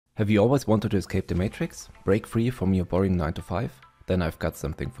Have you always wanted to escape the matrix? Break free from your boring 9 to 5? Then I've got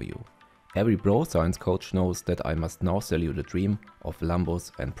something for you. Every bro science coach knows that I must now sell you the dream of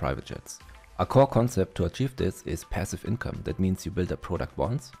Lambos and private jets. A core concept to achieve this is passive income. That means you build a product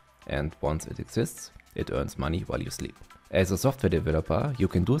once, and once it exists, it earns money while you sleep. As a software developer, you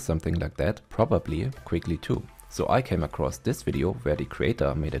can do something like that probably quickly too. So I came across this video where the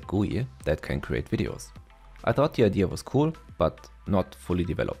creator made a GUI that can create videos. I thought the idea was cool, but not fully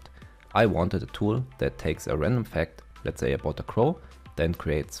developed. I wanted a tool that takes a random fact, let's say about a crow, then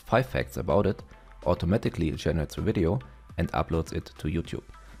creates 5 facts about it, automatically generates a video and uploads it to YouTube.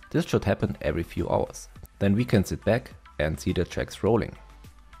 This should happen every few hours. Then we can sit back and see the tracks rolling.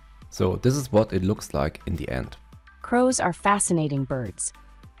 So this is what it looks like in the end. Crows are fascinating birds.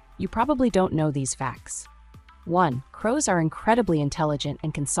 You probably don't know these facts. 1. Crows are incredibly intelligent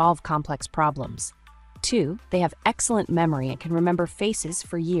and can solve complex problems. 2. They have excellent memory and can remember faces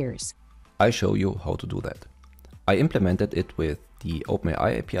for years. I show you how to do that. I implemented it with the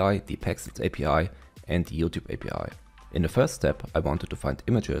OpenAI API, the Pexels API and the YouTube API. In the first step, I wanted to find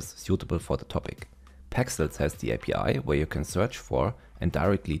images suitable for the topic. Pexels has the API where you can search for and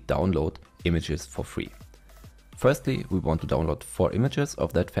directly download images for free. Firstly, we want to download 4 images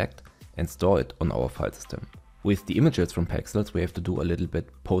of that fact and store it on our file system. With the images from Pexels, we have to do a little bit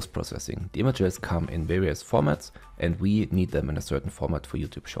post-processing. The images come in various formats and we need them in a certain format for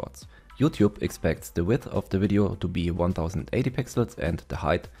YouTube Shorts. YouTube expects the width of the video to be 1080 pixels and the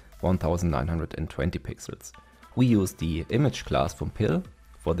height 1920 pixels. We use the image class from Pill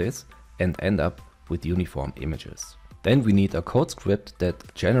for this and end up with uniform images. Then we need a code script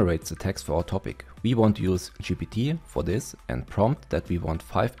that generates the text for our topic. We want to use GPT for this and prompt that we want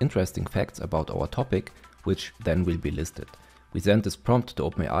 5 interesting facts about our topic, which then will be listed. We send this prompt to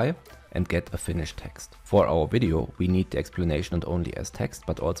OpenAI and get a finished text. For our video, we need the explanation not only as text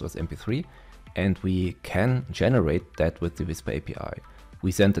but also as MP3, and we can generate that with the Whisper API.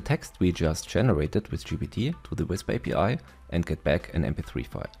 We send the text we just generated with GPT to the Whisper API and get back an MP3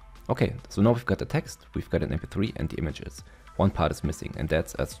 file. Okay, so now we've got the text, we've got an MP3 and the images. One part is missing and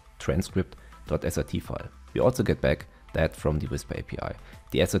that's a transcript.srt file. We also get back that from the Whisper API.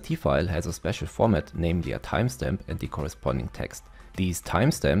 The SRT file has a special format, namely a timestamp and the corresponding text. These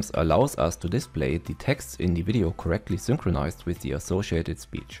timestamps allows us to display the texts in the video correctly synchronized with the associated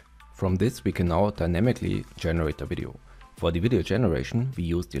speech. From this we can now dynamically generate a video. For the video generation we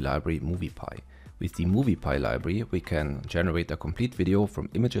use the library MoviePy. With the MoviePy library we can generate a complete video from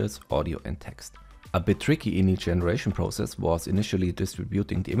images, audio and text. A bit tricky in the generation process was initially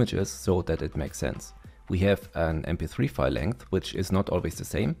distributing the images so that it makes sense. We have an MP3 file length which is not always the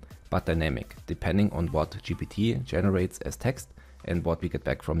same but dynamic, depending on what GPT generates as text and what we get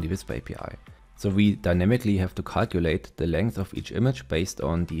back from the Whisper API. So we dynamically have to calculate the length of each image based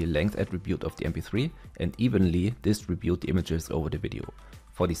on the length attribute of the MP3 and evenly distribute the images over the video.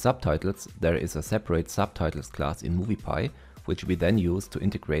 For the subtitles, there is a separate subtitles class in MoviePy which we then use to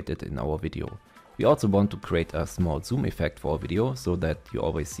integrate it in our video. We also want to create a small zoom effect for our video so that you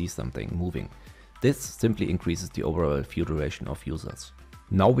always see something moving. This simply increases the overall view duration of users.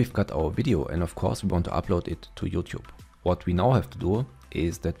 Now we've got our video and of course we want to upload it to YouTube. What we now have to do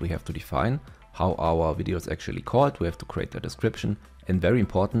is that we have to define how our video is actually called, we have to create a description and very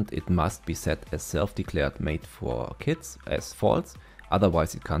important, it must be set as self-declared made for kids as false,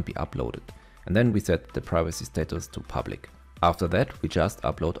 otherwise it can't be uploaded. And then we set the privacy status to public. After that we just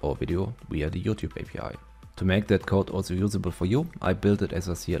upload our video via the YouTube API. To make that code also usable for you, I built it as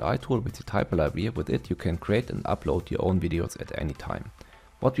a CLI tool with the Typer library. With it you can create and upload your own videos at any time.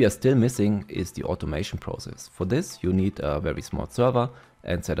 What we are still missing is the automation process. For this you need a very small server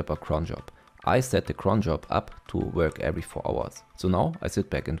and set up a cron job. I set the cron job up to work every 4 hours. So now I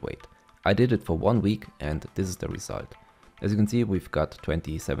sit back and wait. I did it for 1 week and this is the result. As you can see, we've got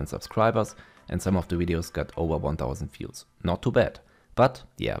 27 subscribers and some of the videos got over 1000 views. Not too bad. But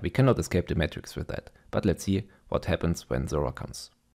yeah, we cannot escape the matrix with that. But let's see what happens when Zora comes.